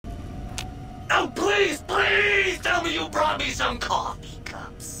please tell me you brought me some coffee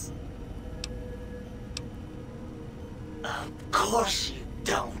cups. Of course you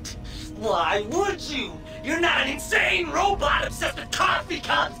don't. Why would you? You're not an insane robot obsessed with coffee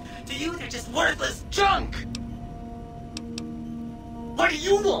cups. To you, they're just worthless junk. What do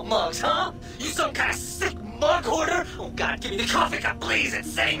you want, Mugs, huh? You some kind of sick mug hoarder? Oh God, give me the coffee cup, please. It's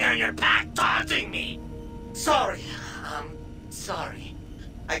sitting there in your pack taunting me. Sorry. Sorry.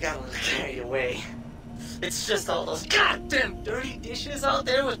 I got a little carried away. It's just all those goddamn dirty dishes out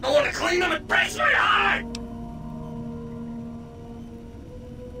there with no one to clean them. It breaks my heart!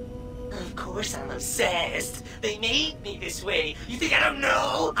 Of course I'm obsessed. They made me this way. You think I don't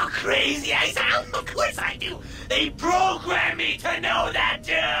know how crazy I sound? Of course I do. They programmed me to know that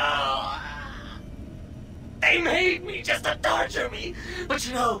too. They made me just to torture me. But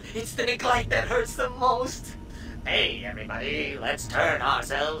you know, it's the neglect that hurts the most. Hey, everybody, let's turn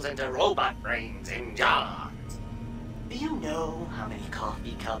ourselves into robot brains in jars. Do you know how many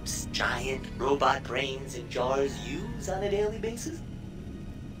coffee cups giant robot brains in jars use on a daily basis?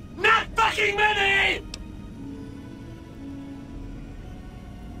 Not fucking many!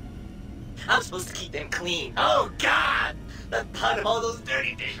 I'm supposed to keep them clean. Oh, God! The thought of all those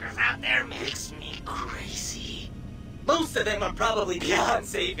dirty dishes out there makes me crazy. Most of them are probably beyond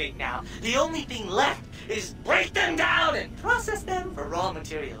saving now. The only thing left is break them down and process them for raw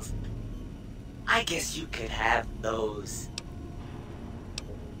materials. I guess you could have those.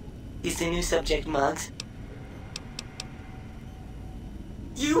 Is the new subject Mugs?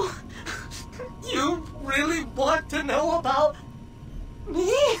 You really want to know about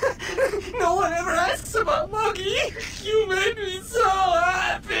me? No one ever asks about Muggy. You made me so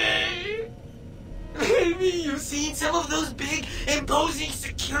happy. Maybe you've seen some of those big, imposing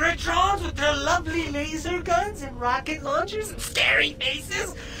Securitrons with their lovely laser guns and rocket launchers and scary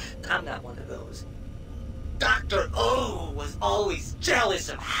faces? I'm not one of those. Dr. O was always jealous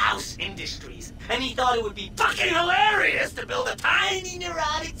of house industries, and he thought it would be fucking hilarious to build a tiny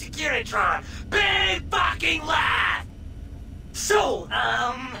neurotic Securitron. Big fucking laugh! So,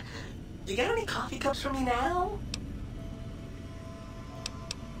 you got any coffee cups for me now?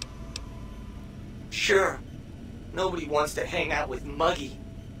 Sure. Nobody wants to hang out with Muggy.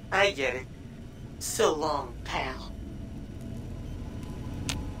 I get it. So long, pal.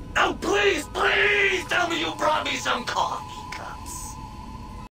 Oh, please tell me you brought me some coffee.